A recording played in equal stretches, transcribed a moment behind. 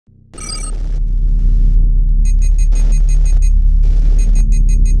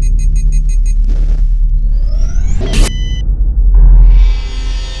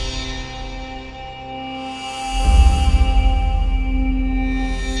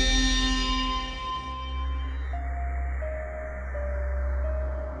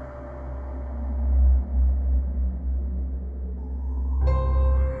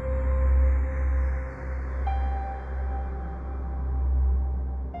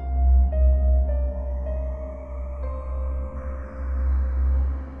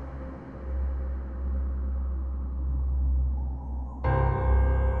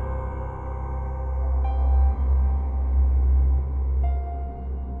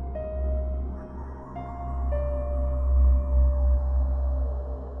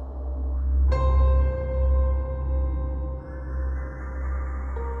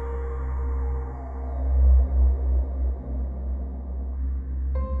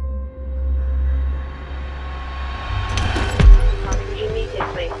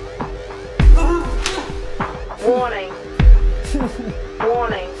Warning.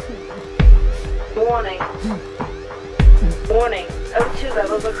 Warning. Warning. Warning. O2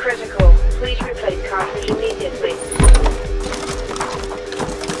 levels are critical. Please replace cartridge immediately.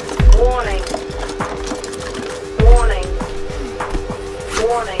 Warning. Warning.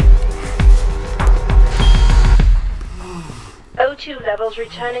 Warning. O2 levels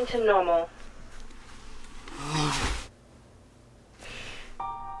returning to normal.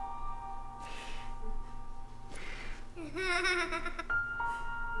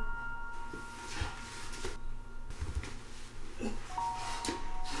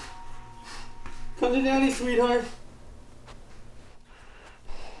 Come to daddy, sweetheart.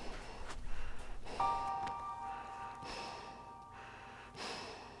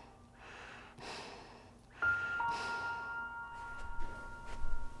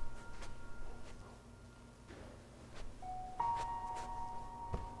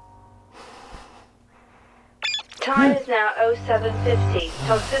 Time is now 0750.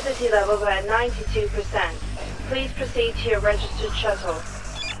 Toxicity levels are at 92%. Please proceed to your registered shuttle.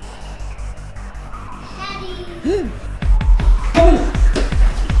 Daddy!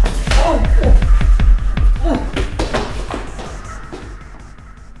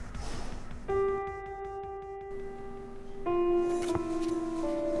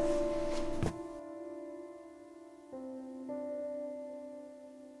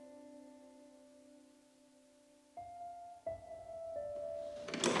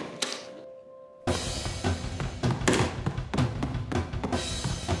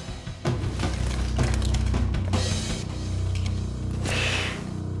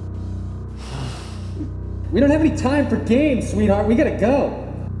 We don't have any time for games, sweetheart. We gotta go.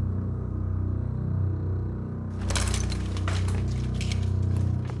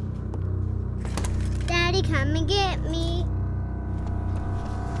 Daddy, come and get me.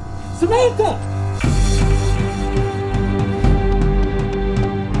 Samantha!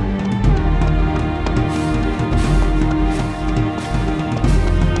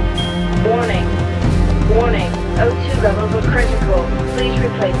 Warning. Warning. O2 levels are critical. Please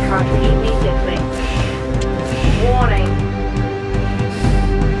replace cartridge immediately. Warning.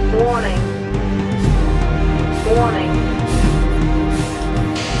 Warning. Warning.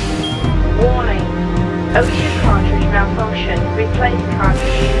 Warning. O2 cartridge malfunction. Replace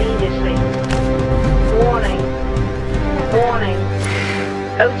cartridge immediately. Warning. Warning.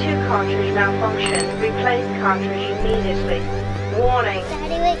 O2 cartridge malfunction. Replace cartridge immediately. Warning.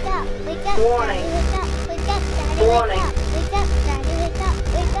 Daddy, wake up. Wake up. Warning. Daddy, wake up. Wake up. Daddy, Warning. wake up. Wake up. Daddy, wake up.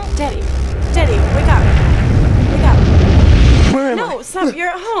 Wake up. Daddy, Daddy, wake up. Wake up. Where am I? No, stop. You're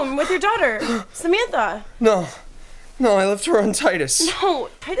at home with your daughter, Samantha. No, I left her on Titus. No,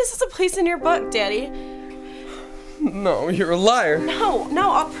 Titus is a place in your book, Daddy. No, you're a liar. No,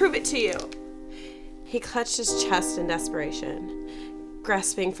 I'll prove it to you. He clutched his chest in desperation,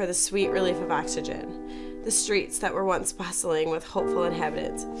 grasping for the sweet relief of oxygen. The streets that were once bustling with hopeful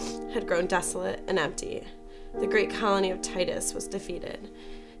inhabitants had grown desolate and empty. The great colony of Titus was defeated,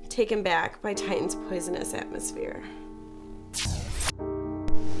 taken back by Titan's poisonous atmosphere.